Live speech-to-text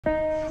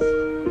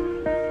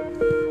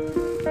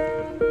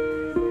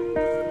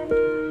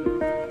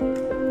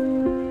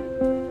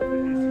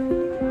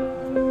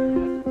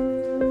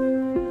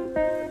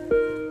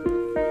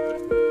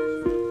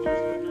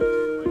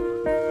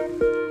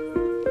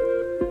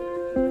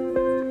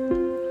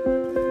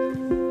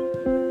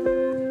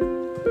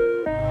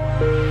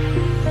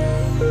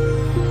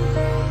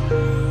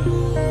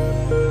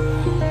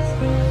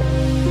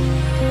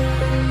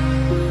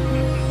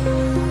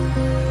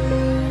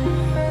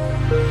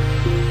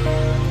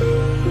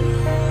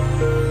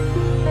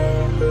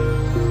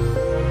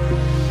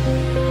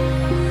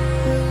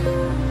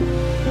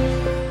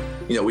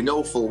we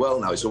know full well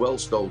now, it's a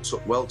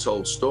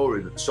well-told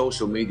story that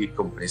social media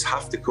companies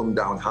have to come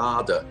down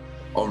harder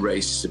on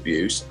racist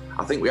abuse.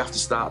 I think we have to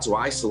start to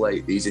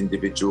isolate these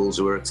individuals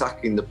who are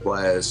attacking the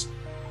players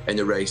in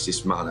a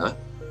racist manner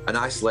and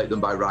isolate them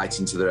by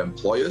writing to their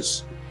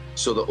employers,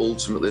 so that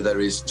ultimately there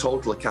is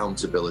total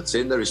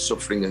accountability and there is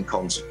suffering and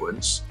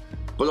consequence,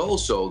 but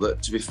also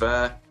that, to be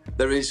fair,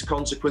 there is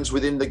consequence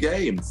within the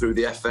game through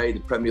the FA, the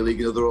Premier League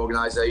and other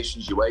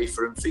organisations,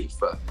 UEFA and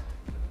FIFA.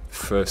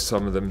 For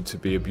some of them to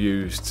be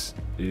abused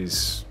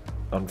is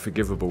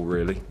unforgivable,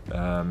 really.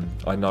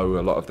 I know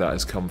a lot of that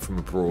has come from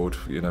abroad.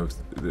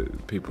 The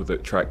people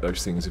that track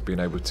those things have been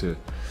able to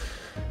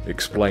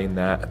explain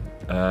that,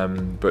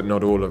 but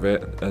not all of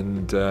it,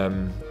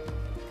 and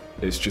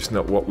it's just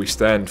not what we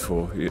stand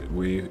for.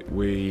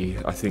 We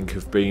I think,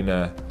 have been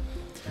a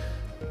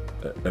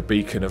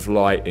beacon of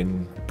light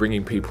in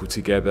bringing people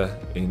together,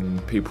 in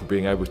people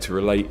being able to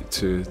relate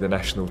to the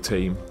national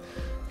team,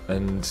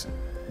 and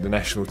the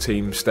national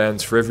team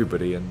stands for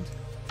everybody.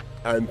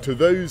 And to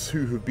those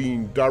who have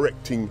been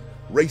directing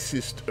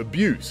racist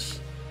abuse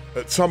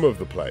at some of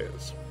the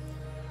players,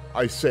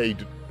 I say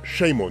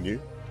shame on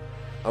you,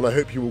 and I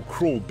hope you will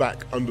crawl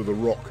back under the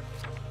rock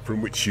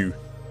from which you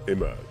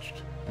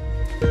emerged.